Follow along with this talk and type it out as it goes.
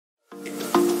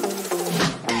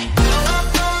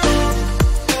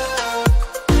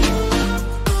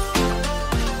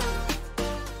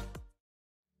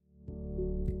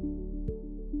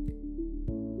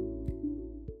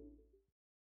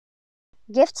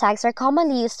Gift tags are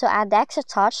commonly used to add the extra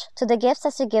touch to the gifts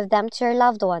as you give them to your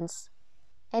loved ones.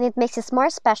 And it makes it more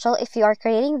special if you are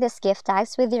creating these gift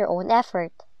tags with your own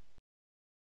effort.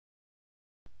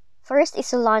 First is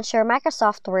to launch your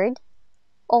Microsoft Word,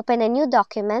 open a new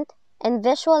document, and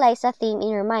visualize a theme in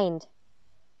your mind.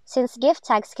 Since gift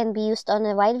tags can be used on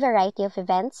a wide variety of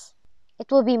events,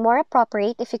 it will be more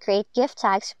appropriate if you create gift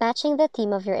tags matching the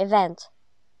theme of your event.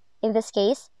 In this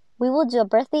case, we will do a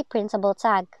birthday printable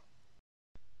tag.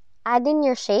 Add in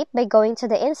your shape by going to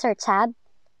the Insert tab,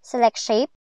 select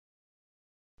Shape,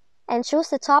 and choose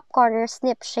the top corner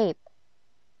snip shape.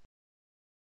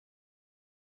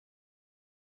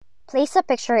 Place a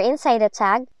picture inside the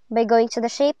tag by going to the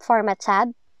Shape Format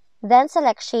tab, then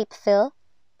select Shape Fill,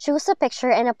 choose a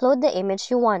picture and upload the image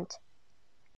you want.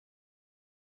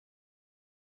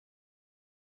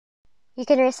 You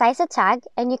can resize the tag,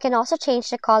 and you can also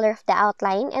change the color of the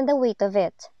outline and the weight of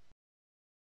it.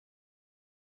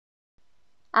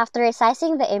 After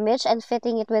resizing the image and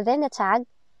fitting it within the tag,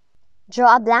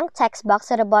 draw a blank text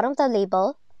box at the bottom of the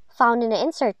label, found in the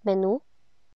Insert menu.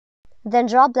 Then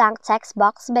draw a blank text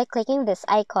box by clicking this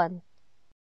icon.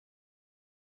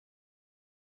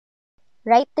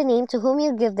 Write the name to whom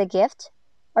you'll give the gift,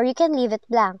 or you can leave it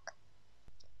blank.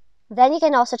 Then you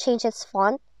can also change its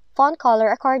font color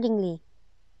accordingly.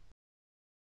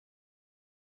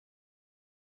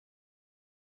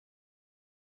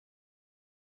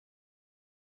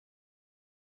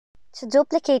 To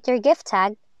duplicate your gift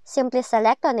tag, simply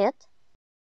select on it,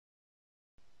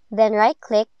 then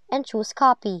right-click and choose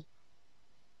Copy.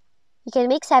 You can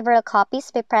make several copies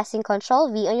by pressing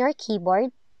Ctrl-V on your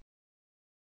keyboard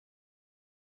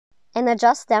and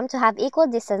adjust them to have equal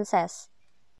distances.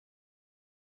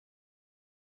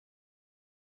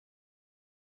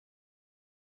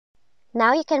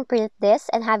 Now you can print this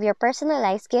and have your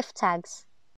personalized gift tags.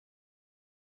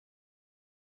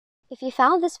 If you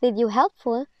found this video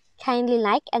helpful, kindly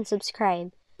like and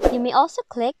subscribe. You may also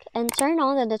click and turn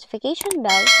on the notification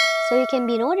bell so you can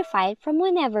be notified from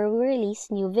whenever we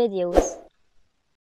release new videos.